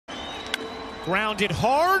Grounded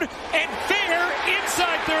hard and fair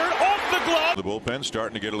inside third, off the glove. The bullpen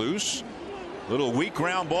starting to get loose. Little weak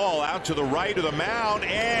ground ball out to the right of the mound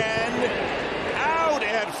and out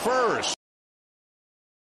at first.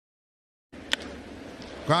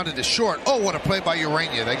 Grounded to short. Oh, what a play by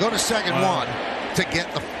Urania. They go to second one to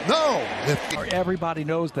get the... No! Everybody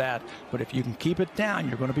knows that, but if you can keep it down,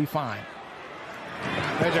 you're going to be fine.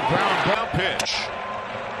 There's a ground pitch.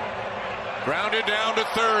 Grounded down to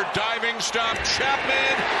third. Diving stop.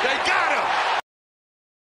 Chapman. They got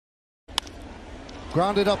him.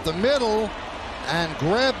 Grounded up the middle and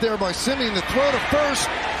grabbed there by Simeon. The throw to first.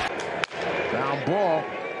 Ground ball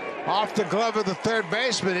off the glove of the third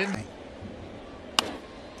baseman.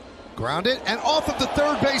 Grounded and off of the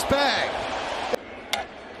third base bag.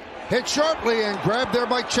 Hit sharply and grabbed there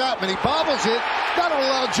by Chapman. He bobbles it. That'll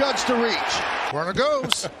allow Judge to reach. Runner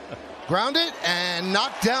goes. Grounded and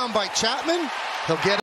knocked down by Chapman. He'll get it.